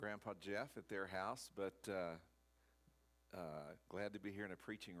Grandpa Jeff at their house, but glad to be here in a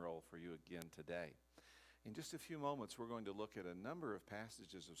preaching role for you again today. In just a few moments, we're going to look at a number of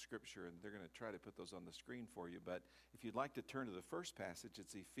passages of Scripture, and they're going to try to put those on the screen for you. But if you'd like to turn to the first passage,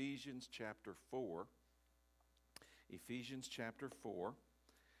 it's Ephesians chapter 4. Ephesians chapter 4,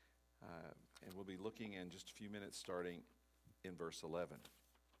 and we'll be looking in just a few minutes starting in verse 11.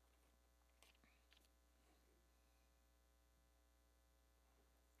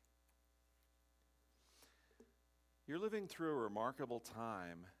 You're living through a remarkable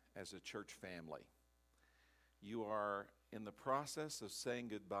time as a church family. You are in the process of saying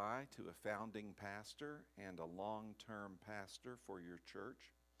goodbye to a founding pastor and a long-term pastor for your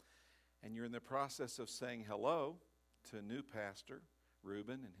church. And you're in the process of saying hello to a new pastor,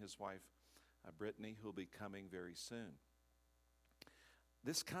 Reuben, and his wife, Brittany, who will be coming very soon.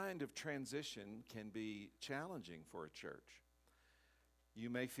 This kind of transition can be challenging for a church. You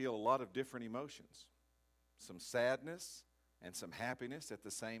may feel a lot of different emotions. Some sadness and some happiness at the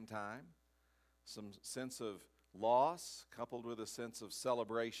same time. Some sense of loss coupled with a sense of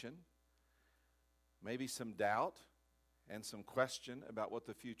celebration. Maybe some doubt and some question about what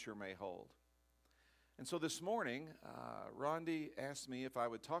the future may hold. And so this morning, Rondi asked me if I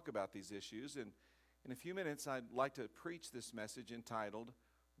would talk about these issues. And in a few minutes, I'd like to preach this message entitled,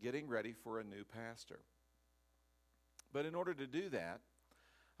 Getting Ready for a New Pastor. But in order to do that,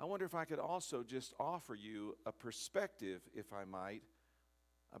 I wonder if I could also just offer you a perspective, if I might,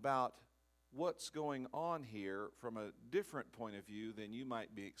 about what's going on here from a different point of view than you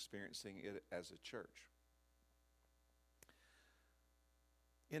might be experiencing it as a church.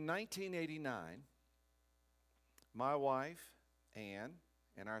 In 1989, my wife, Ann,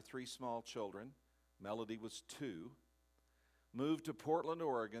 and our 3 small children, Melody was 2, moved to Portland,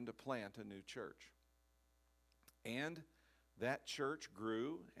 Oregon to plant a new church. And that church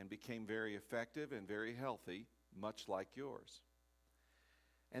grew and became very effective and very healthy, much like yours.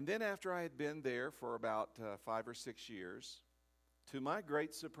 And then after I had been there for about 5 or 6 years, to my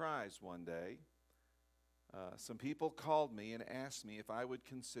great surprise one day, some people called me and asked me if I would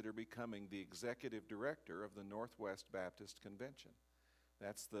consider becoming the executive director of the Northwest Baptist Convention.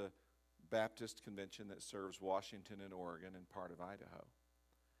 That's the Baptist convention that serves Washington and Oregon and part of Idaho.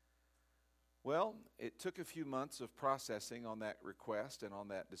 Well, it took a few months of processing on that request and on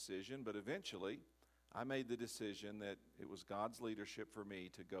that decision, but eventually I made the decision that it was God's leadership for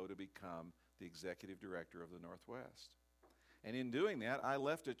me to go to become the executive director of the Northwest. And in doing that, I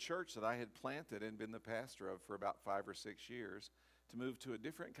left a church that I had planted and been the pastor of for about 5 or 6 years to move to a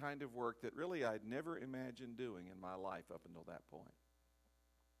different kind of work that really I'd never imagined doing in my life up until that point.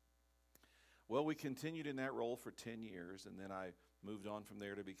 Well, we continued in that role for 10 years, and then I moved on from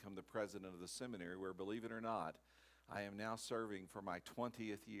there to become the president of the seminary, where, believe it or not, I am now serving for my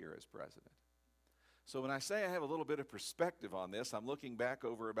 20th year as president. So when I say I have a little bit of perspective on this, I'm looking back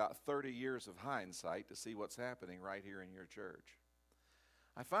over about 30 years of hindsight to see what's happening right here in your church.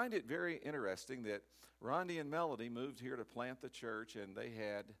 I find it very interesting that Rondi and Melody moved here to plant the church, and they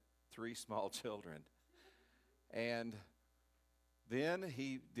had 3 small children. And then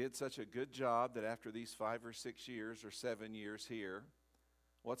he did such a good job that after these 5 or 6 years or 7 years here,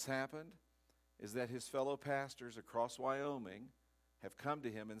 what's happened is that his fellow pastors across Wyoming have come to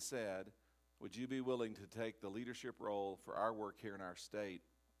him and said, would you be willing to take the leadership role for our work here in our state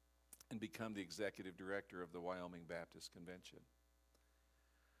and become the executive director of the Wyoming Baptist Convention?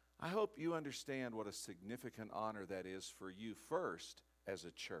 I hope you understand what a significant honor that is for you first as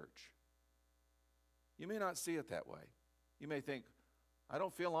a church. You may not see it that way. You may think, I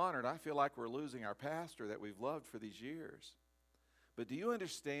don't feel honored. I feel like we're losing our pastor that we've loved for these years. But do you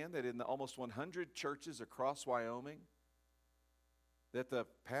understand that in the almost 100 churches across Wyoming, that the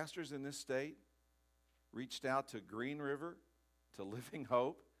pastors in this state reached out to Green River, to Living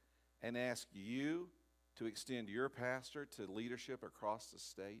Hope, and asked you to extend your pastor to leadership across the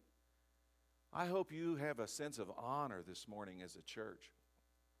state? I hope you have a sense of honor this morning as a church.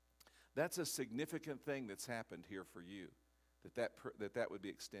 That's a significant thing that's happened here for you, that would be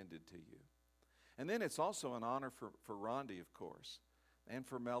extended to you. And then it's also an honor for Rondi, of course, and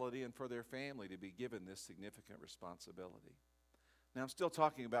for Melody and for their family to be given this significant responsibility. Now, I'm still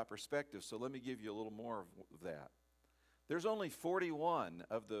talking about perspective, so let me give you a little more of that. There's only 41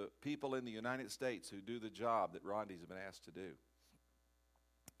 of the people in the United States who do the job that Rondi's been asked to do.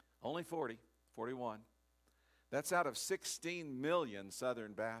 Only 41. That's out of 16 million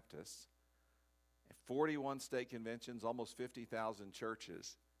Southern Baptists, 41 state conventions, almost 50,000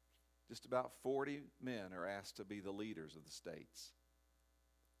 churches. Just about 40 men are asked to be the leaders of the states.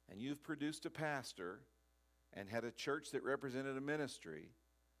 And you've produced a pastor and had a church that represented a ministry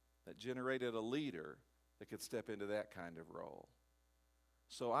that generated a leader that could step into that kind of role.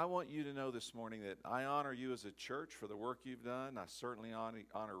 So I want you to know this morning that I honor you as a church for the work you've done. I certainly honor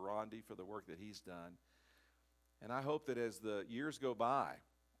Rondi for the work that he's done. And I hope that as the years go by,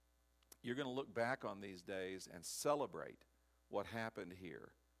 you're going to look back on these days and celebrate what happened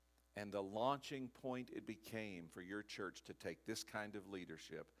here and the launching point it became for your church to take this kind of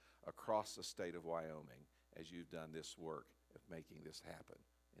leadership across the state of Wyoming as you've done this work of making this happen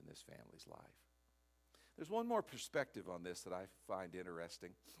in this family's life. There's one more perspective on this that I find interesting.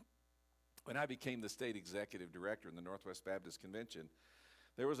 When I became the state executive director in the Northwest Baptist Convention,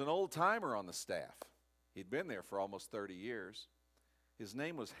 there was an old-timer on the staff. He'd been there for almost 30 years. His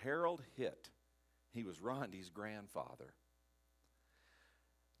name was Harold Hitt. He was Rondi's grandfather.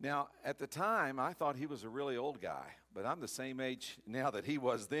 Now, at the time, I thought he was a really old guy, but I'm the same age now that he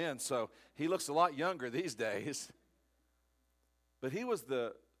was then, so he looks a lot younger these days. But he was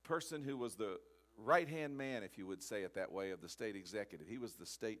the person who was the right-hand man, if you would say it that way, of the state executive. He was the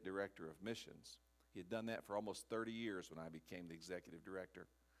state director of missions. He had done that for almost 30 years when I became the executive director.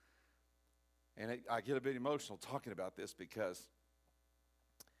 And I get a bit emotional talking about this because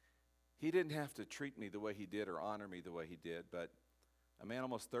he didn't have to treat me the way he did or honor me the way he did, but a man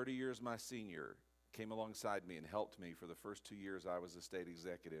almost 30 years my senior came alongside me and helped me for the first 2 years I was the state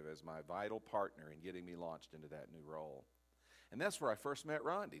executive as my vital partner in getting me launched into that new role. And that's where I first met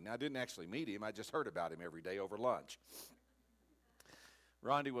Rondi. Now, I didn't actually meet him. I just heard about him every day over lunch.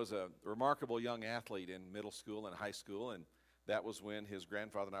 Rondi was a remarkable young athlete in middle school and high school, and that was when his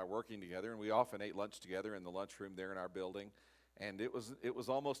grandfather and I were working together, and we often ate lunch together in the lunchroom there in our building. And it was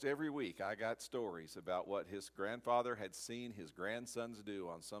almost every week I got stories about what his grandfather had seen his grandsons do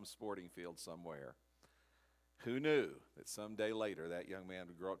on some sporting field somewhere. Who knew that someday later that young man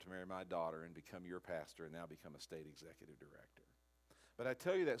would grow up to marry my daughter and become your pastor and now become a state executive director? But I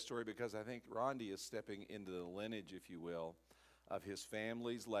tell you that story because I think Rondi is stepping into the lineage, if you will, of his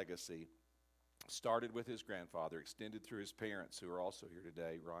family's legacy. Started with his grandfather, extended through his parents, who are also here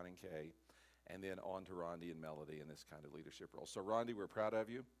today, Ron and Kay, and then on to Rondi and Melody in this kind of leadership role. So Rondi, we're proud of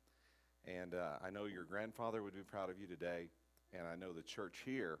you, and I know your grandfather would be proud of you today, and I know the church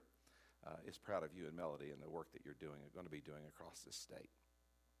here is proud of you and Melody and the work that you're doing, are going to be doing across this state.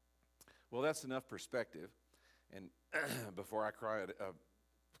 Well, that's enough perspective, and before I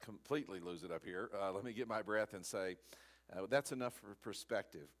completely lose it up here, let me get my breath and say, that's enough for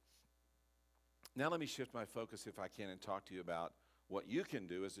perspective. Now let me shift my focus, if I can, and talk to you about what you can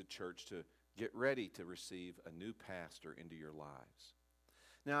do as a church to get ready to receive a new pastor into your lives.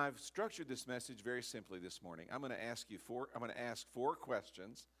 Now, I've structured this message very simply this morning. I'm going to ask four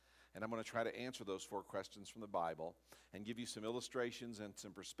questions, and I'm going to try to answer those 4 questions from the Bible and give you some illustrations and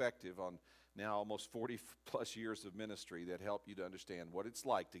some perspective on now almost 40 plus years of ministry that help you to understand what it's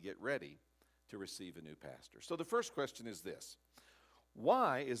like to get ready to receive a new pastor. So the first question is this: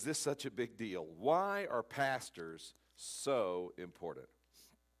 why is this such a big deal? Why are pastors so important?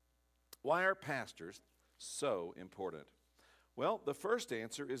 Why are pastors so important? Well, the first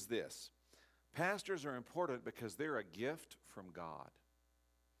answer is this: pastors are important because they're a gift from God.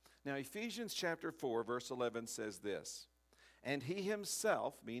 Now, Ephesians chapter 4, verse 11 says this: and he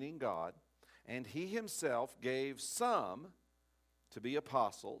himself, meaning God, and he himself gave some to be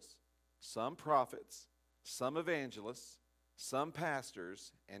apostles, some prophets, some evangelists, some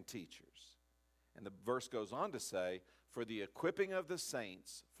pastors and teachers. And the verse goes on to say, for the equipping of the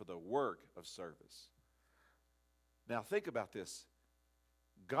saints for the work of service. Now think about this.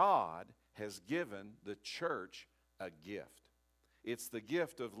 God has given the church a gift. It's the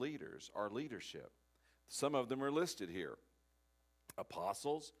gift of leaders, our leadership. Some of them are listed here: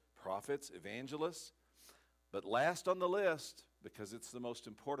 apostles, prophets, evangelists. But last on the list, because it's the most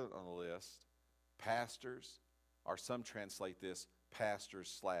important on the list, pastors, or some translate this,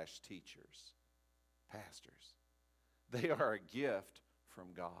 pastors/teachers. Pastors. They are a gift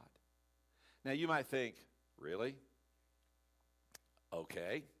from God. Now you might think, really?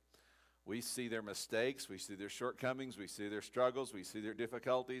 Okay. We see their mistakes, we see their shortcomings, we see their struggles, we see their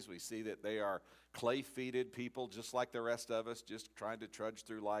difficulties, we see that they are clay-feeted people just like the rest of us, just trying to trudge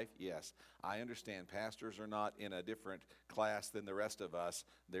through life. Yes, I understand pastors are not in a different class than the rest of us.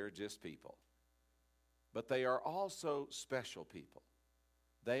 They're just people. But they are also special people.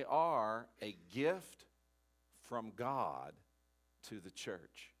 They are a gift from God to the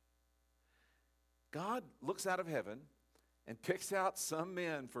church. God looks out of heaven and picks out some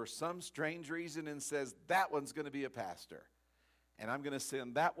men for some strange reason and says, that one's going to be a pastor. And I'm going to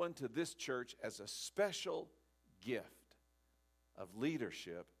send that one to this church as a special gift of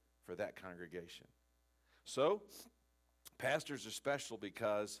leadership for that congregation. So, pastors are special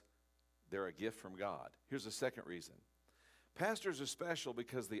because they're a gift from God. Here's the second reason. Pastors are special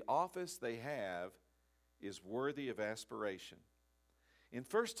because the office they have is worthy of aspiration. In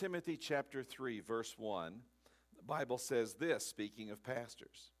 1 Timothy chapter 3, verse 1, the Bible says this, speaking of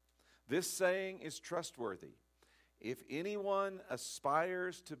pastors. This saying is trustworthy. If anyone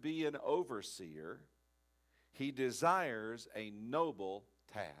aspires to be an overseer, he desires a noble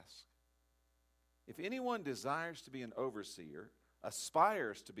task. If anyone desires to be an overseer,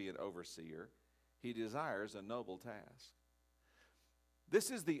 aspires to be an overseer, he desires a noble task. This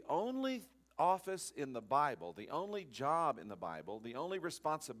is the only office in the Bible, the only job in the Bible, the only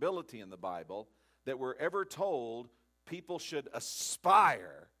responsibility in the Bible that we're ever told people should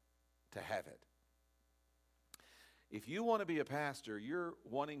aspire to have it. If you want to be a pastor, you're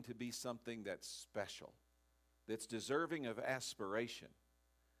wanting to be something that's special, that's deserving of aspiration,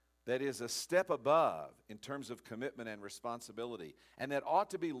 that is a step above in terms of commitment and responsibility, and that ought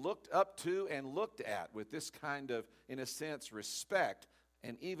to be looked up to and looked at with this kind of, in a sense, respect,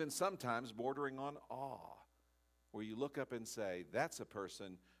 and even sometimes bordering on awe, where you look up and say, that's a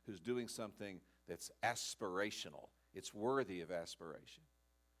person who's doing something that's aspirational. It's worthy of aspiration.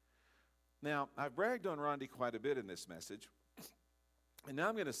 Now, I've bragged on Rondi quite a bit in this message, and now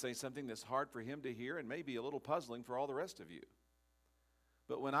I'm going to say something that's hard for him to hear and maybe a little puzzling for all the rest of you.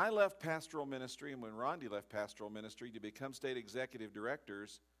 But when I left pastoral ministry and when Rondi left pastoral ministry to become state executive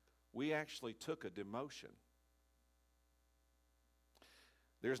directors, we actually took a demotion.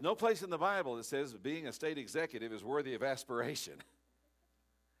 There's no place in the Bible that says being a state executive is worthy of aspiration.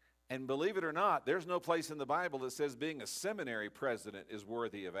 And believe it or not, there's no place in the Bible that says being a seminary president is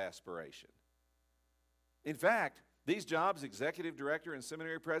worthy of aspiration. In fact, these jobs, executive director and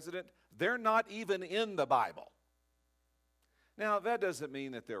seminary president, they're not even in the Bible. Now, that doesn't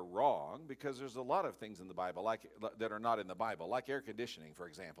mean that they're wrong, because there's a lot of things in the Bible that are not in the Bible, like air conditioning, for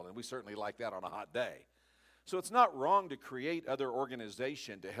example, and we certainly like that on a hot day. So it's not wrong to create other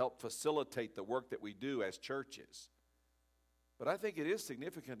organization to help facilitate the work that we do as churches. But I think it is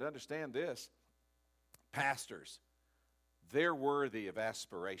significant to understand this. Pastors, they're worthy of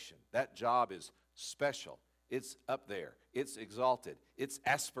aspiration. That job is special. It's up there. It's exalted. It's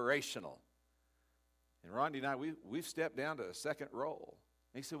aspirational. And Rondi and I, we've stepped down to a second role.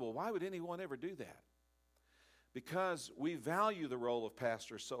 And he said, well, why would anyone ever do that? Because we value the role of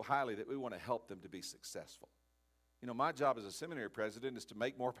pastors so highly that we want to help them to be successful. You know, my job as a seminary president is to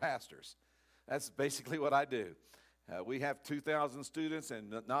make more pastors. That's basically what I do. We have 2,000 students,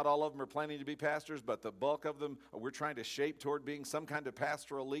 and not all of them are planning to be pastors, but the bulk of them we're trying to shape toward being some kind of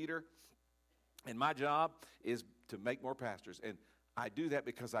pastoral leader. And my job is to make more pastors. And I do that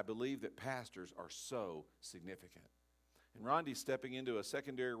because I believe that pastors are so significant. And Rondi's stepping into a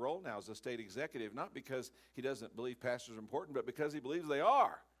secondary role now as a state executive, not because he doesn't believe pastors are important, but because he believes they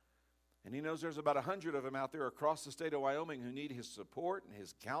are. And he knows there's about 100 of them out there across the state of Wyoming who need his support and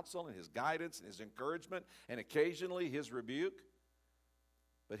his counsel and his guidance and his encouragement and occasionally his rebuke.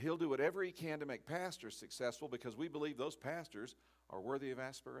 But he'll do whatever he can to make pastors successful because we believe those pastors are worthy of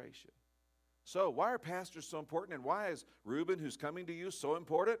aspiration. So why are pastors so important, and why is Reuben, who's coming to you, so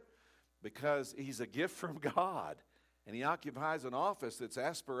important? Because he's a gift from God, and he occupies an office that's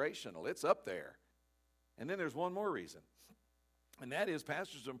aspirational. It's up there. And then there's one more reason. And that is,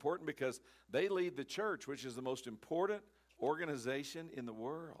 pastors are important because they lead the church, which is the most important organization in the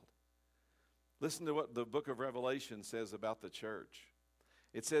world. Listen to what the book of Revelation says about the church.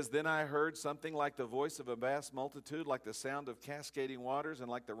 It says, then I heard something like the voice of a vast multitude, like the sound of cascading waters, and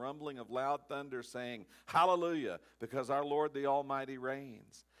like the rumbling of loud thunder, saying, Hallelujah, because our Lord the Almighty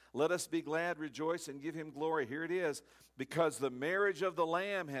reigns. Let us be glad, rejoice, and give him glory. Here it is. Because the marriage of the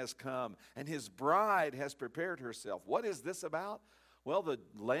Lamb has come, and his bride has prepared herself. What is this about? Well, the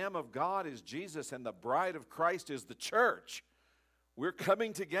Lamb of God is Jesus, and the bride of Christ is the church. We're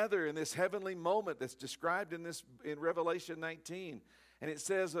coming together in this heavenly moment that's described in Revelation 19. And it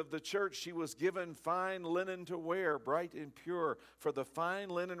says of the church, she was given fine linen to wear, bright and pure, for the fine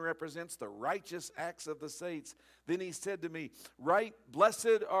linen represents the righteous acts of the saints. Then he said to me, right,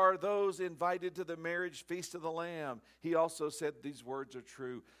 blessed are those invited to the marriage feast of the Lamb. He also said these words are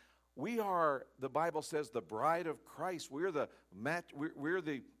true. We are, the Bible says, the bride of Christ. We're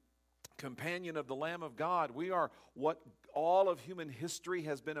the companion of the Lamb of God. We are what all of human history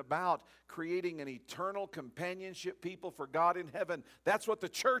has been about, creating an eternal companionship people for God in heaven. That's what the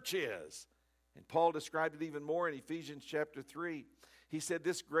church is. And Paul described it even more in Ephesians chapter 3. He said,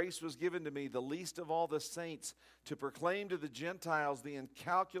 this grace was given to me, the least of all the saints, to proclaim to the Gentiles the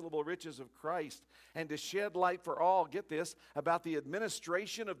incalculable riches of Christ and to shed light for all, get this, about the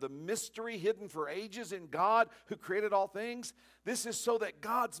administration of the mystery hidden for ages in God who created all things. This is so that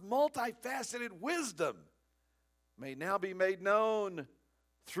God's multifaceted wisdom may now be made known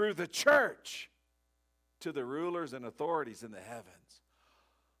through the church to the rulers and authorities in the heavens.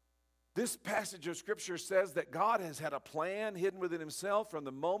 This passage of Scripture says that God has had a plan hidden within himself from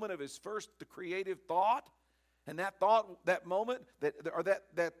the moment of his first creative thought. And that thought, that moment,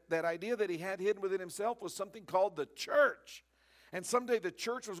 that idea that he had hidden within himself was something called the church. And someday the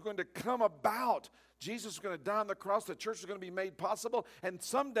church was going to come about. Jesus was going to die on the cross. The church was going to be made possible. And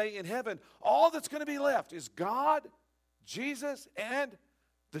someday in heaven, all that's going to be left is God, Jesus, and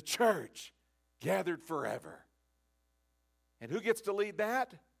the church gathered forever. And who gets to lead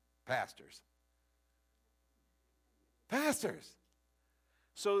that? Pastors. Pastors.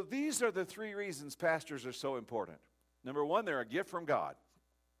 So these are the three reasons pastors are so important. Number one, they're a gift from God.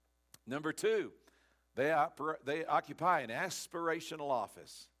 Number two, they occupy an aspirational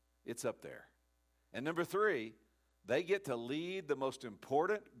office. It's up there. And number three, they get to lead the most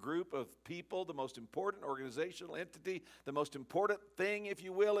important group of people, the most important organizational entity, the most important thing, if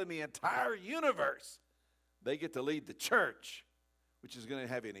you will, in the entire universe. They get to lead the church, which is going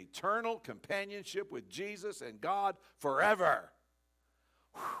to have an eternal companionship with Jesus and God forever.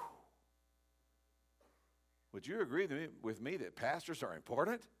 Whew. Would you agree with me that pastors are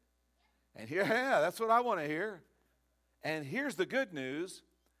important? And here, yeah, that's what I want to hear. And here's the good news.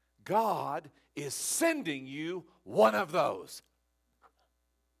 God is sending you one of those.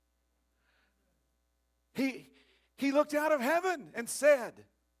 He looked out of heaven and said,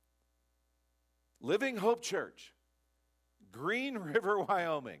 Living Hope Church, Green River,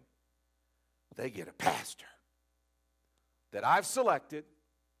 Wyoming, they get a pastor that I've selected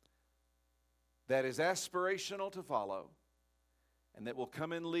that is aspirational to follow and that will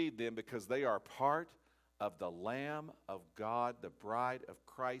come and lead them because they are part of the Lamb of God, the bride of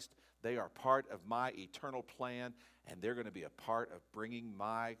Christ. They are part of my eternal plan, and they're going to be a part of bringing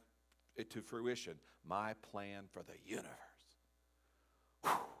to fruition my plan for the universe.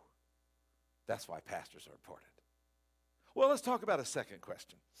 Whew. That's why pastors are important. Well, let's talk about a second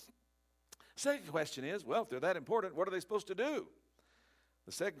question. Second question is, well, if they're that important, what are they supposed to do?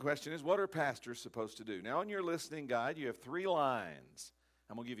 The second question is, what are pastors supposed to do? Now, on your listening guide, you have 3 lines.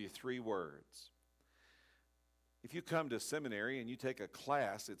 I'm going to give you 3 words. If you come to seminary and you take a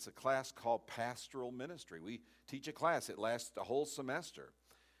class, it's a class called pastoral ministry. We teach a class. It lasts a whole semester.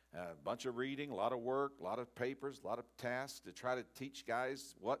 A bunch of reading, a lot of work, a lot of papers, a lot of tasks to try to teach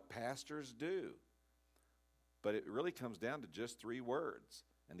guys what pastors do. But it really comes down to just 3 words.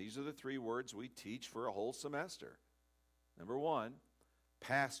 And these are the 3 words we teach for a whole semester. Number 1,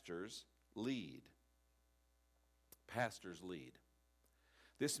 pastors lead. Pastors lead.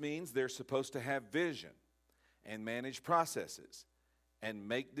 This means they're supposed to have vision and manage processes and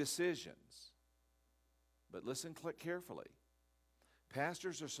make decisions. But listen carefully.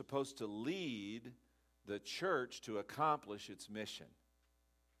 Pastors are supposed to lead the church to accomplish its mission.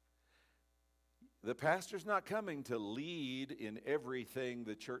 The pastor's not coming to lead in everything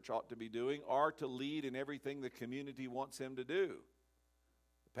the church ought to be doing or to lead in everything the community wants him to do.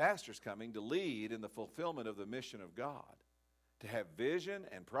 The pastor's coming to lead in the fulfillment of the mission of God, to have vision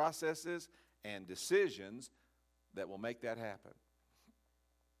and processes and decisions that will make that happen.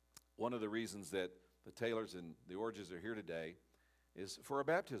 One of the reasons that the Taylors and the Iorgs are here today is for a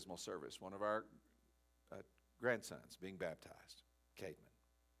baptismal service. One of our grandsons being baptized, Cademan.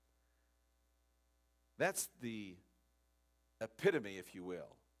 That's the epitome, if you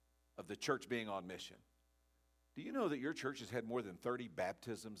will, of the church being on mission. Do you know that your church has had more than 30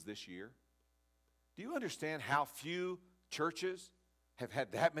 baptisms this year? Do you understand how few churches have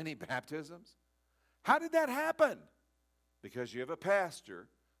had that many baptisms? How did that happen? Because you have a pastor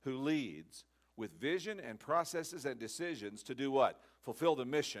who leads with vision and processes and decisions to do what? Fulfill the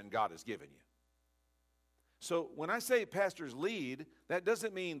mission God has given you. So when I say pastors lead, that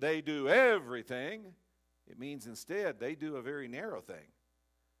doesn't mean they do everything. It means instead they do a very narrow thing.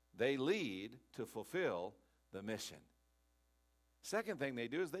 They lead to fulfill the mission. Second thing they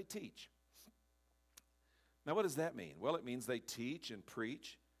do is they teach. Now what does that mean? Well, it means they teach and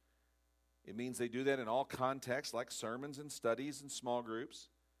preach. It means they do that in all contexts like sermons and studies and small groups.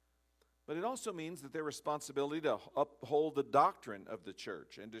 But it also means that their responsibility to uphold the doctrine of the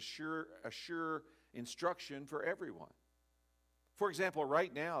church and to assure instruction for everyone. For example,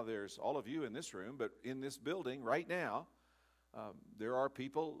 right now, there's all of you in this room, but in this building right now, there are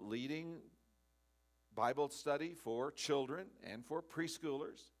people leading Bible study for children and for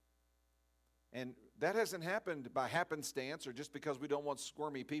preschoolers. And that hasn't happened by happenstance or just because we don't want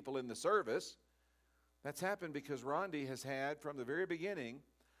squirmy people in the service. That's happened because Rondi has had, from the very beginning,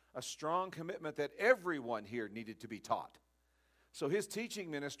 a strong commitment that everyone here needed to be taught. So his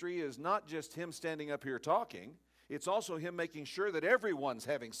teaching ministry is not just him standing up here talking. It's also him making sure that everyone's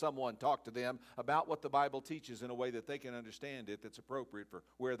having someone talk to them about what the Bible teaches in a way that they can understand it, that's appropriate for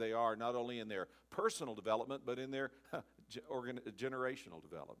where they are, not only in their personal development, but in their generational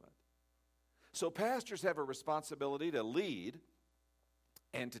development. So pastors have a responsibility to lead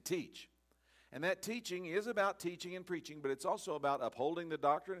and to teach. And that teaching is about teaching and preaching, but it's also about upholding the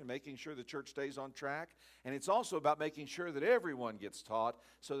doctrine and making sure the church stays on track. And it's also about making sure that everyone gets taught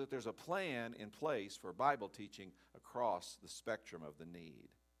so that there's a plan in place for Bible teaching across the spectrum of the need.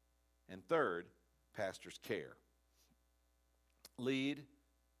 And third, pastors care. Lead,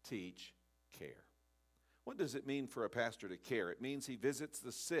 teach, care. What does it mean for a pastor to care? It means he visits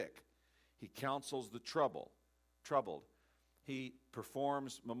the sick. He counsels the troubled. He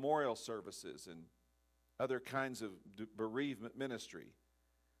performs memorial services and other kinds of bereavement ministry.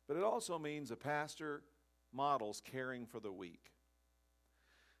 But it also means a pastor models caring for the weak.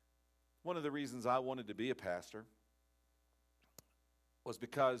 One of the reasons I wanted to be a pastor was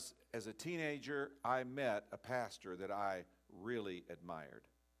because as a teenager, I met a pastor that I really admired.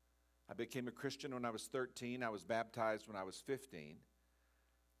 I became a Christian when I was 13. I was baptized when I was 15.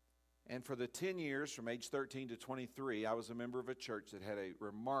 And for the 10 years, from age 13 to 23, I was a member of a church that had a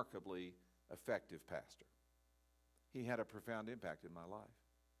remarkably effective pastor. He had a profound impact in my life.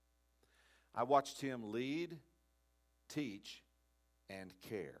 I watched him lead, teach, and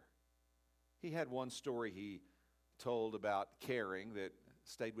care. He had one story he told about caring that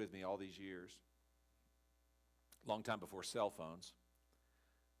stayed with me all these years. A long time before cell phones.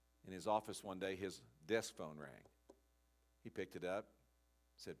 In his office one day, his desk phone rang. He picked it up.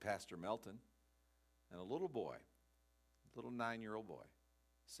 Said, Pastor Melton, and a little boy, a little 9-year-old boy,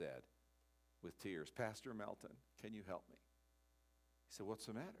 said with tears, Pastor Melton, can you help me? He said, what's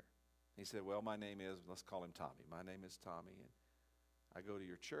the matter? He said, well, my name is, let's call him Tommy. My name is Tommy, and I go to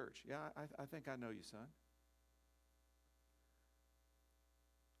your church. Yeah, I think I know you, son.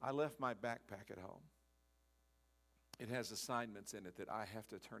 I left my backpack at home. It has assignments in it that I have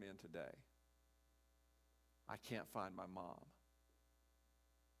to turn in today. I can't find my mom.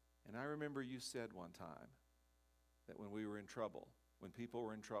 And I remember you said one time that when we were in trouble, when people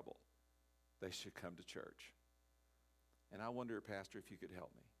were in trouble, they should come to church. And I wonder, Pastor, if you could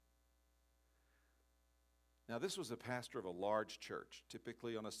help me. Now, this was a pastor of a large church,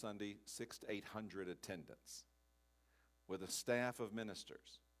 typically on a Sunday, 600 to 800 attendance, with a staff of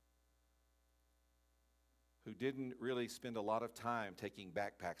ministers who didn't really spend a lot of time taking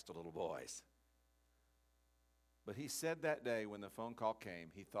backpacks to little boys. But he said that day when the phone call came,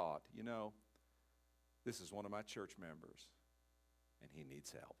 he thought, you know, this is one of my church members, and he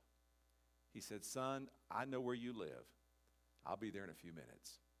needs help. He said, son, I know where you live. I'll be there in a few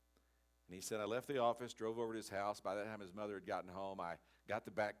minutes. And he said, I left the office, drove over to his house. By that time, his mother had gotten home. I got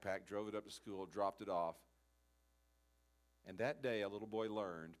the backpack, drove it up to school, dropped it off. And that day, a little boy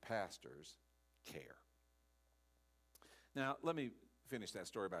learned pastors care. Now, let me finish that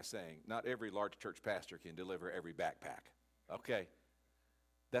story by saying not every large church pastor can deliver every backpack. Okay?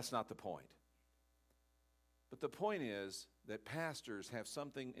 That's not the point. But the point is that pastors have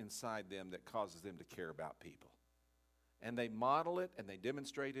something inside them that causes them to care about people. And they model it and they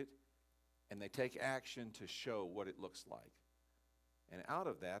demonstrate it and they take action to show what it looks like. And out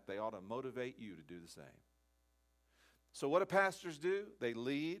of that, they ought to motivate you to do the same. So what do pastors do? They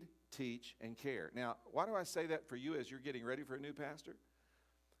lead, teach, and care. Now, why do I say that for you as you're getting ready for a new pastor?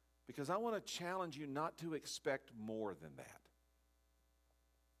 Because I want to challenge you not to expect more than that.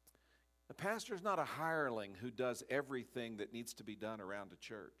 The pastor is not a hireling who does everything that needs to be done around a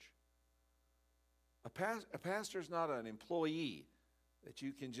church. A pastor is not an employee that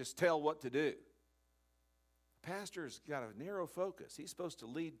you can just tell what to do. A pastor's got a narrow focus. He's supposed to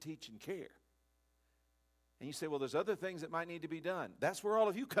lead, teach, and care. And you say, well, there's other things that might need to be done. That's where all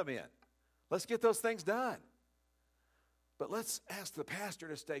of you come in. Let's get those things done. But let's ask the pastor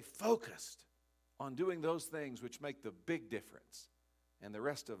to stay focused on doing those things which make the big difference. And the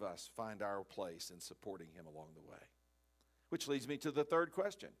rest of us find our place in supporting him along the way. Which leads me to the third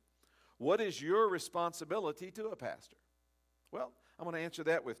question. What is your responsibility to a pastor? Well, I'm going to answer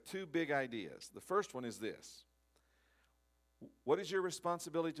that with two big ideas. The first one is this. What is your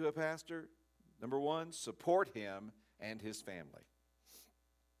responsibility to a pastor? Number one, support him and his family.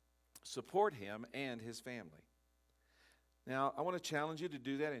 Support him and his family. Now, I want to challenge you to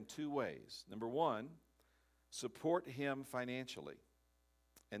do that in two ways. Number one, support him financially.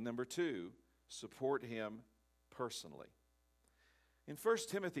 And number two, support him personally. In 1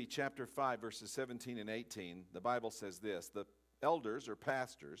 Timothy chapter 5, verses 17 and 18, the Bible says this: the elders or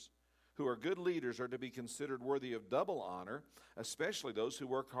pastors who are good leaders are to be considered worthy of double honor, especially those who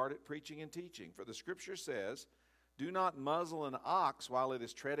work hard at preaching and teaching. For the Scripture says, "Do not muzzle an ox while it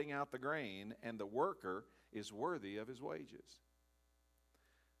is treading out the grain, and the worker is worthy of his wages."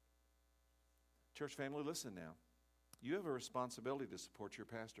 Church family, listen now. You have a responsibility to support your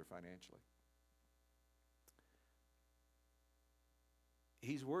pastor financially.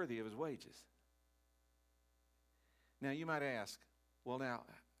 He's worthy of his wages. Now, you might ask, well, now,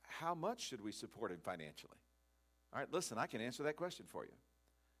 how much should we support him financially? All right, listen, I can answer that question for you.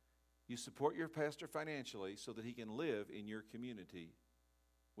 You support your pastor financially so that he can live in your community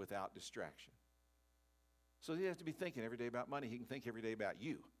without distraction. So he has to be thinking every day about money. He can think every day about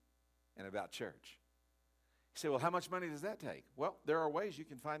you and about church. You say, well, how much money does that take? Well, there are ways you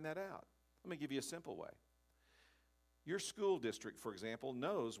can find that out. Let me give you a simple way. Your school district, for example,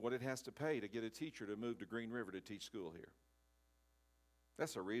 knows what it has to pay to get a teacher to move to Green River to teach school here.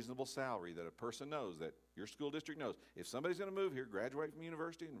 That's a reasonable salary that a person knows, that your school district knows. If somebody's going to move here, graduate from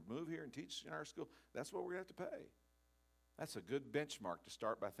university and move here and teach in our school, that's what we're going to have to pay. That's a good benchmark to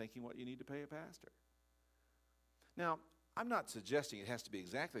start by thinking what you need to pay a pastor. Now, I'm not suggesting it has to be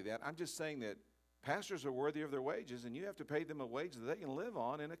exactly that. I'm just saying that pastors are worthy of their wages, and you have to pay them a wage that they can live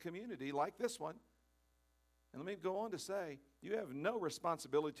on in a community like this one. And let me go on to say, you have no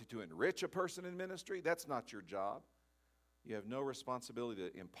responsibility to enrich a person in ministry. That's not your job. You have no responsibility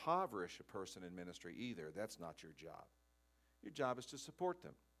to impoverish a person in ministry either. That's not your job. Your job is to support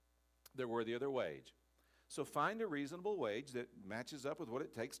them. They're worthy of their wage. So find a reasonable wage that matches up with what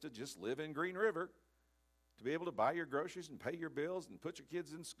it takes to just live in Green River, to be able to buy your groceries and pay your bills and put your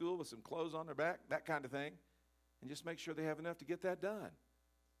kids in school with some clothes on their back, that kind of thing, and just make sure they have enough to get that done.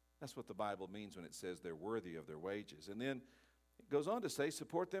 That's what the Bible means when it says they're worthy of their wages. And then it goes on to say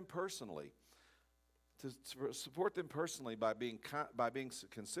support them personally. To support them personally by being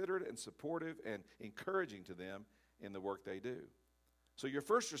considerate and supportive and encouraging to them in the work they do. So your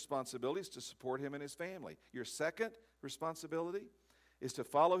first responsibility is to support him and his family. Your second responsibility is to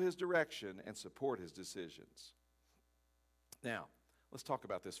follow his direction and support his decisions. Now, let's talk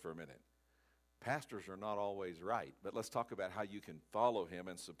about this for a minute. Pastors are not always right, but let's talk about how you can follow him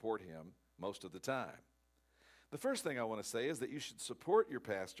and support him most of the time. The first thing I want to say is that you should support your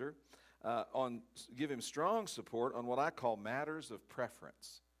pastor give him strong support on what I call matters of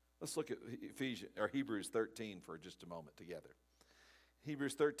preference. Let's look at Hebrews 13 for just a moment together.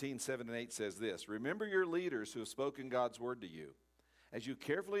 Hebrews 13, 7 and 8 says this: "Remember your leaders who have spoken God's word to you. As you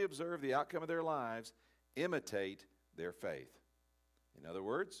carefully observe the outcome of their lives, imitate their faith." In other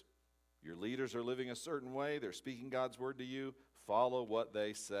words, your leaders are living a certain way. They're speaking God's word to you. Follow what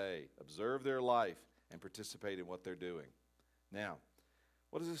they say. Observe their life and participate in what they're doing. Now,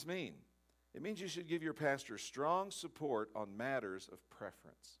 what does this mean? It means you should give your pastor strong support on matters of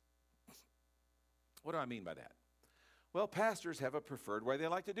preference. What do I mean by that? Well, pastors have a preferred way they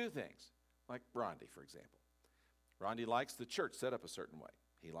like to do things. Like Rondi, for example. Rondi likes the church set up a certain way.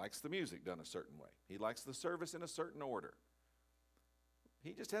 He likes the music done a certain way. He likes the service in a certain order.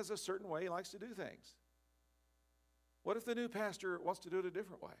 He just has a certain way he likes to do things. What if the new pastor wants to do it a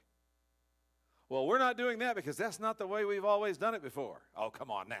different way? Well, we're not doing that because that's not the way we've always done it before. Oh,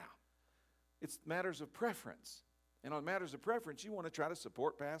 come on now. It's matters of preference. And on matters of preference, you want to try to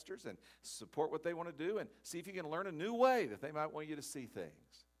support pastors and support what they want to do and see if you can learn a new way that they might want you to see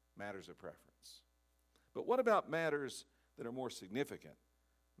things. Matters of preference. But what about matters that are more significant?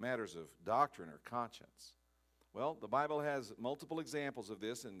 Matters of doctrine or conscience? Well, the Bible has multiple examples of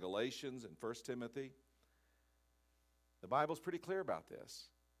this in Galatians and 1 Timothy. The Bible's pretty clear about this.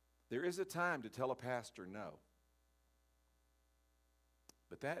 There is a time to tell a pastor no.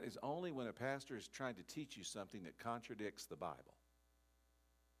 But that is only when a pastor is trying to teach you something that contradicts the Bible.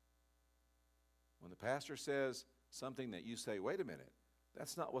 When the pastor says something that you say, wait a minute,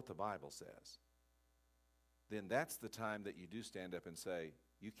 that's not what the Bible says, then that's the time that you do stand up and say,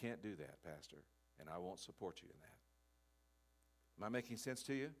 you can't do that, Pastor, and I won't support you in that. Am I making sense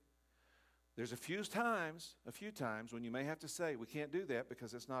to you? There's a few times when you may have to say, we can't do that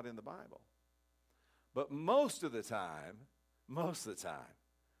because it's not in the Bible. But most of the time,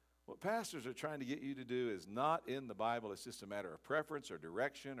 what pastors are trying to get you to do is not in the Bible. It's just a matter of preference or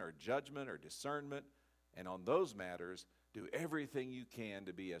direction or judgment or discernment. And on those matters, do everything you can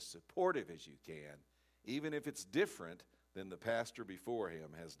to be as supportive as you can, even if it's different than the pastor before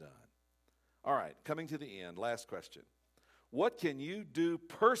him has done. All right, coming to the end, last question. What can you do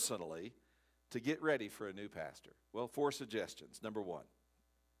personally to get ready for a new pastor? Well, 4 suggestions. Number 1,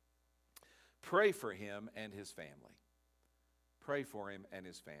 pray for him and his family. Pray for him and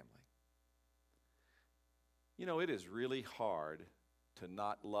his family. You know, it is really hard to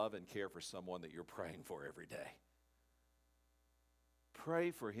not love and care for someone that you're praying for every day.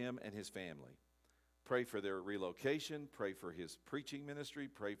 Pray for him and his family. Pray for their relocation. Pray for his preaching ministry.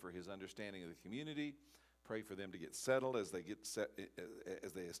 Pray for his understanding of the community. Pray for them to get settled as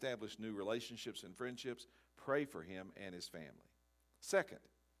they establish new relationships and friendships. Pray for him and his family. Second,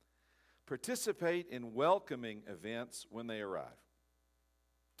 participate in welcoming events when they arrive.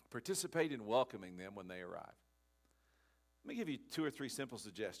 Participate in welcoming them when they arrive. Let me give you 2 or 3 simple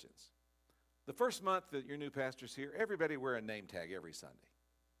suggestions. The first month that your new pastor's here, everybody wear a name tag every Sunday.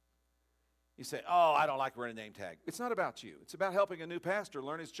 You say, oh, I don't like wearing a name tag. It's not about you. It's about helping a new pastor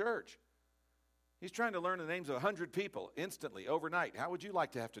learn his church. He's trying to learn the names of 100 people instantly, overnight. How would you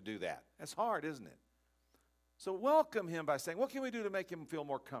like to have to do that? That's hard, isn't it? So welcome him by saying, what can we do to make him feel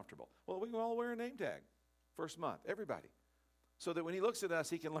more comfortable? Well, we can all wear a name tag first month, everybody. So that when he looks at us,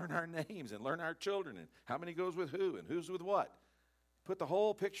 he can learn our names and learn our children and how many goes with who and who's with what. Put the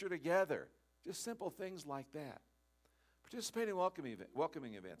whole picture together. Just simple things like that. Participate in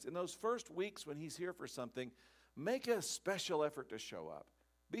welcoming events. In those first weeks when he's here for something, make a special effort to show up.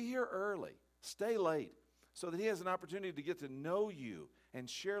 Be here early. Stay late so that he has an opportunity to get to know you and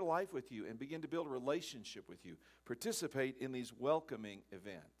share life with you and begin to build a relationship with you. Participate in these welcoming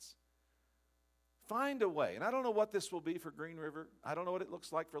events. Find a way, and I don't know what this will be for Green River. I don't know what it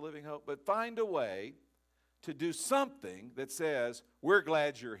looks like for Living Hope, but find a way to do something that says, we're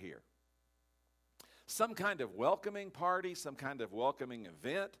glad you're here. Some kind of welcoming party, some kind of welcoming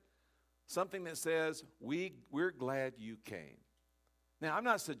event, something that says, we're glad you came. Now, I'm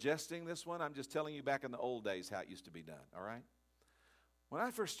not suggesting this one. I'm just telling you back in the old days how it used to be done, all right? When I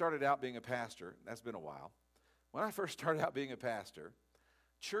first started out being a pastor, that's been a while. When I first started out being a pastor,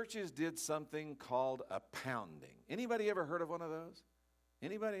 churches did something called a pounding. Anybody ever heard of one of those?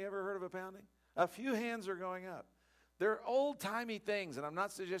 Anybody ever heard of a pounding? A few hands are going up. They're old-timey things, and I'm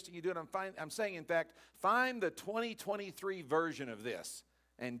not suggesting you do it. I'm saying, in fact, find the 2023 version of this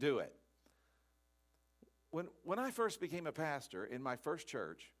and do it. When I first became a pastor in my first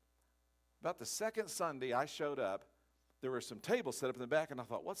church, about the second Sunday I showed up, there were some tables set up in the back, and I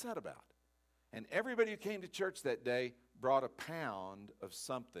thought, what's that about? And everybody who came to church that day brought a pound of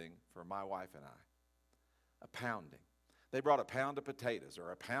something for my wife and I. A pounding. They brought a pound of potatoes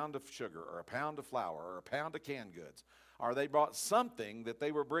or a pound of sugar or a pound of flour or a pound of canned goods. Or they brought something that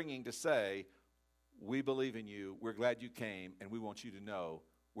they were bringing to say, we believe in you, we're glad you came, and we want you to know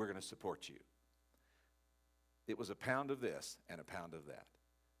we're going to support you. It was a pound of this and a pound of that.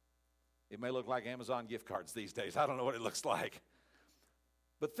 It may look like Amazon gift cards these days. I don't know what it looks like.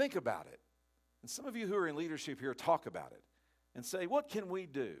 But think about it. And some of you who are in leadership here, talk about it and say, what can we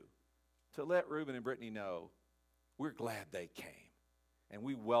do to let Reuben and Brittany know we're glad they came and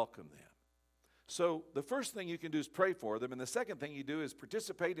we welcome them? So the first thing you can do is pray for them, and the second thing you do is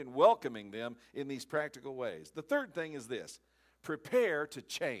participate in welcoming them in these practical ways. The third thing is this: prepare to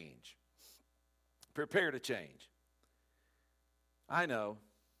change. Prepare to change. I know.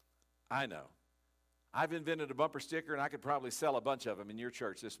 I've invented a bumper sticker, and I could probably sell a bunch of them in your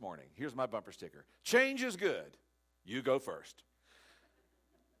church this morning. Here's my bumper sticker. Change is good. You go first.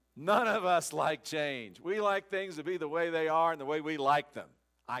 None of us like change. We like things to be the way they are and the way we like them.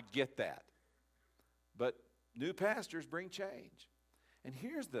 I get that. But new pastors bring change. And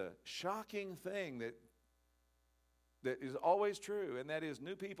here's the shocking thing that is always true, and that is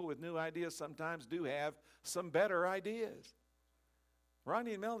new people with new ideas sometimes do have some better ideas.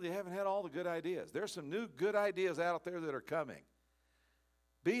 Ronnie and Melody haven't had all the good ideas. There's some new good ideas out there that are coming.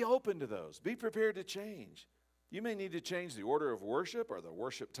 Be open to those. Be prepared to change. You may need to change the order of worship or the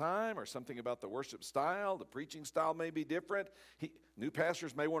worship time or something about the worship style. The preaching style may be different. New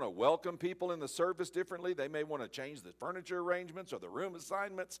pastors may want to welcome people in the service differently. They may want to change the furniture arrangements or the room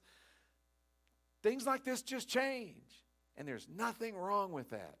assignments. Things like this just change, and there's nothing wrong with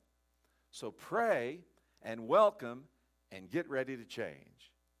that. So pray and welcome and get ready to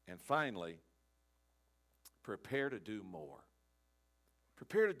change. And finally, prepare to do more.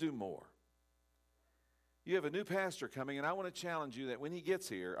 Prepare to do more. You have a new pastor coming, and I want to challenge you that when he gets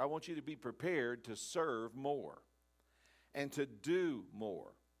here, I want you to be prepared to serve more and to do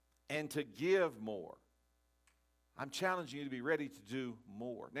more and to give more. I'm challenging you to be ready to do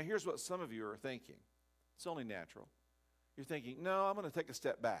more. Now, here's what some of you are thinking. It's only natural. You're thinking, no, I'm going to take a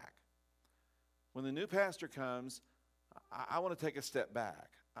step back. When the new pastor comes, I want to take a step back.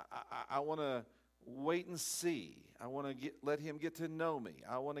 I want to wait and see. I want to let him get to know me.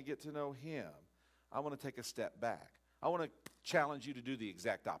 I want to get to know him. I want to take a step back. I want to challenge you to do the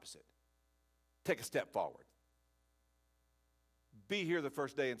exact opposite. Take a step forward. Be here the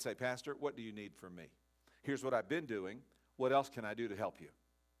first day and say, Pastor, what do you need from me? Here's what I've been doing. What else can I do to help you?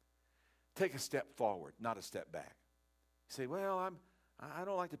 Take a step forward, not a step back. You say, well, I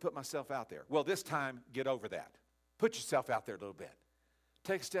don't like to put myself out there. Well, this time, get over that. Put yourself out there a little bit.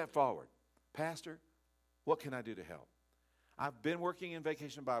 Take a step forward. Pastor, what can I do to help? I've been working in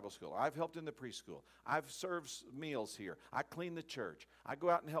Vacation Bible School. I've helped in the preschool. I've served meals here. I clean the church. I go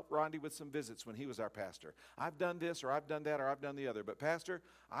out and help Rondi with some visits when he was our pastor. I've done this or I've done that or I've done the other. But Pastor,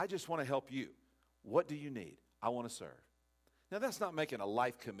 I just want to help you. What do you need? I want to serve. Now, that's not making a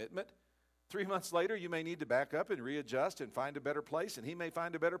life commitment. 3 months later, you may need to back up and readjust and find a better place, and he may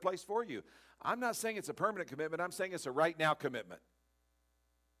find a better place for you. I'm not saying it's a permanent commitment. I'm saying it's a right now commitment.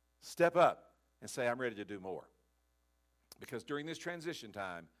 Step up and say, I'm ready to do more. Because during this transition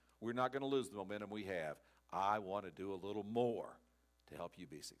time, we're not going to lose the momentum we have. I want to do a little more to help you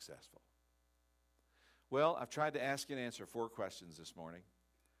be successful. Well, I've tried to ask and answer 4 questions this morning.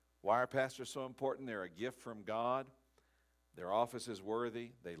 Why are pastors so important? They're a gift from God. Their office is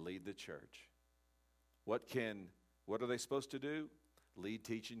worthy. They lead the church. What are they supposed to do? Lead,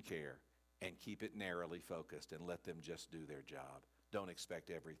 teach, and care, and keep it narrowly focused and let them just do their job. Don't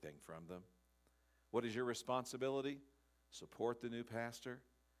expect everything from them. What is your responsibility? Support the new pastor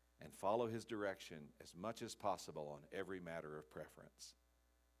and follow his direction as much as possible on every matter of preference.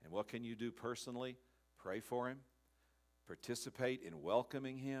 And what can you do personally? Pray for him. Participate in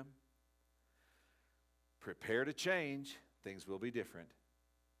welcoming him. Prepare to change. Things will be different.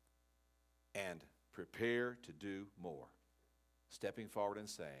 And prepare to do more. Stepping forward and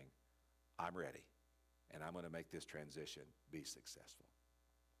saying, I'm ready, and I'm going to make this transition be successful.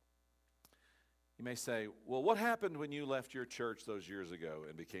 You may say, well, what happened when you left your church those years ago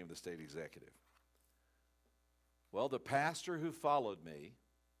and became the state executive? Well, the pastor who followed me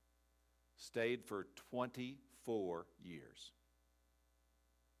stayed for 24 years.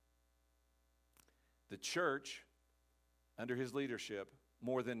 The church, under his leadership,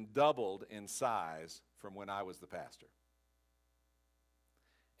 more than doubled in size from when I was the pastor.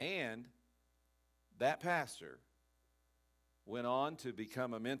 And that pastor went on to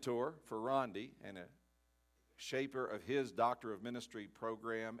become a mentor for Rondi and a shaper of his Doctor of Ministry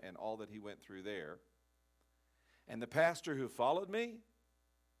program and all that he went through there. And the pastor who followed me,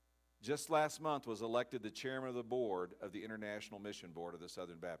 just last month was elected the chairman of the board of the International Mission Board of the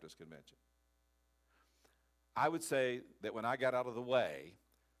Southern Baptist Convention. I would say that when I got out of the way,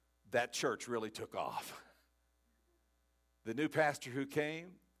 that church really took off. The new pastor who came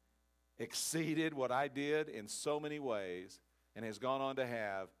exceeded what I did in so many ways and has gone on to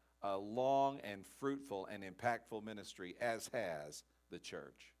have a long and fruitful and impactful ministry, as has the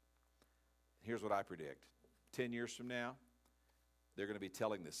church. Here's what I predict. 10 years from now, they're going to be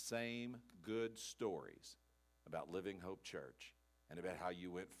telling the same good stories about Living Hope Church and about how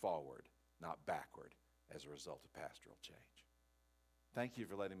you went forward, not backward, as a result of pastoral change. Thank you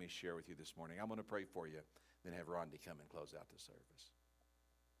for letting me share with you this morning. I'm going to pray for you, then have Rondi come and close out the service.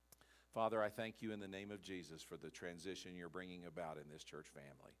 Father, I thank you in the name of Jesus for the transition you're bringing about in this church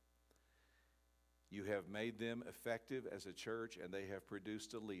family. You have made them effective as a church, and they have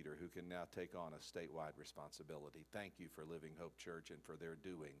produced a leader who can now take on a statewide responsibility. Thank you for Living Hope Church and for their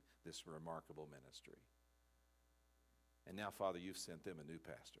doing this remarkable ministry. And now, Father, you've sent them a new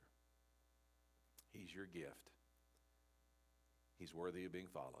pastor. He's your gift. He's worthy of being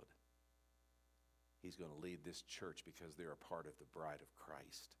followed. He's going to lead this church because they're a part of the bride of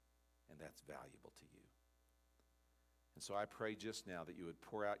Christ, and that's valuable to you. And so I pray just now that you would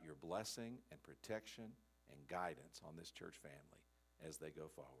pour out your blessing and protection and guidance on this church family as they go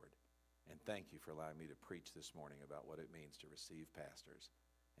forward. And thank you for allowing me to preach this morning about what it means to receive pastors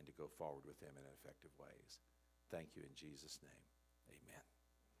and to go forward with them in effective ways. Thank you in Jesus' name. Amen.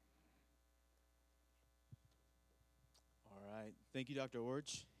 All right. Thank you, Dr.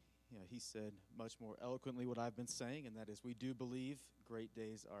 Iorg. Yeah, he said much more eloquently what I've been saying, and that is we do believe great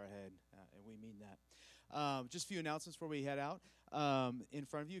days are ahead, and we mean that. Just a few announcements before we head out. In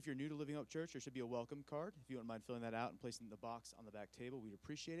front of you, if you're new to Living Hope Church, there should be a welcome card. If you wouldn't mind filling that out and placing the box on the back table, we'd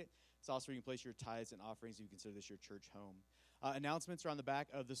appreciate it. It's also where you can place your tithes and offerings if you consider this your church home. Announcements are on the back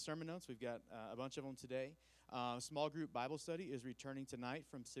of the sermon notes. We've got a bunch of them today. Small group Bible study is returning tonight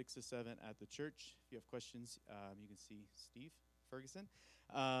from 6 to 7 at the church. If you have questions, you can see Steve Ferguson.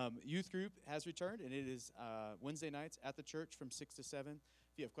 Youth group has returned, and it is Wednesday nights at the church from 6 to 7.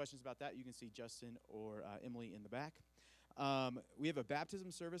 If you have questions about that, you can see Justin or Emily in the back. We have a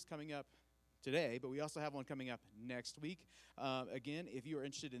baptism service coming up today, but we also have one coming up next week. Again, if you are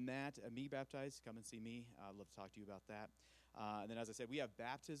interested in that, me baptized, come and see me. I'd love to talk to you about that. And then, as I said, we have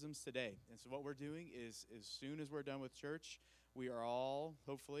baptisms today. And so what we're doing is, as soon as we're done with church, we are all,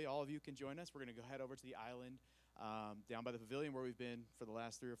 hopefully, all of you can join us. We're going to go head over to the island down by the pavilion where we've been for the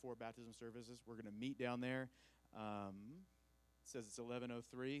last 3 or 4 baptism services. We're going to meet down there. It says it's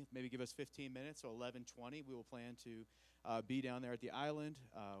 11:03. Maybe give us 15 minutes, so 11:20. We will plan to be down there at the island.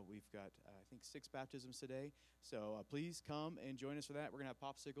 We've got, I think, 6 baptisms today. So please come and join us for that. We're going to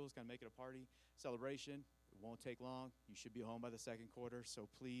have popsicles, kind of make it a party celebration. It won't take long. You should be home by the second quarter. So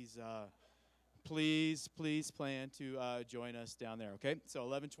please plan to join us down there, okay? So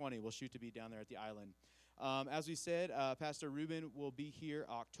 11:20, we'll shoot to be down there at the island. As we said, Pastor Ruben will be here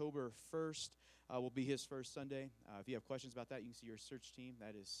October 1st. Will be his first Sunday. If you have questions about that, you can see your search team.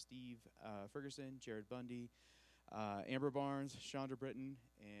 That is Steve Ferguson, Jared Bundy, Amber Barnes, Chandra Britton,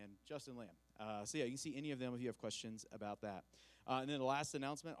 and Justin Lamb. So yeah, you can see any of them if you have questions about that. And then the last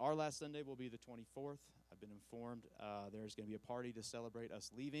announcement, our last Sunday will be the 24th. I've been informed there's going to be a party to celebrate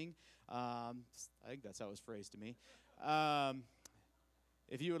us leaving. I think that's how it was phrased to me.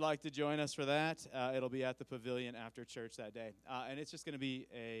 If you would like to join us for that, it'll be at the pavilion after church that day. And it's just going to be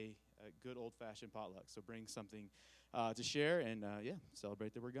a good old-fashioned potluck. So bring something to share and,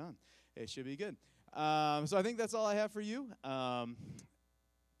 celebrate that we're gone. It should be good. So I think that's all I have for you.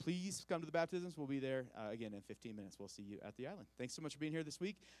 Please come to the baptisms. We'll be there, again, in 15 minutes. We'll see you at the island. Thanks so much for being here this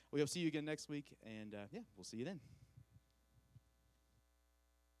week. We'll see you again next week. And, we'll see you then.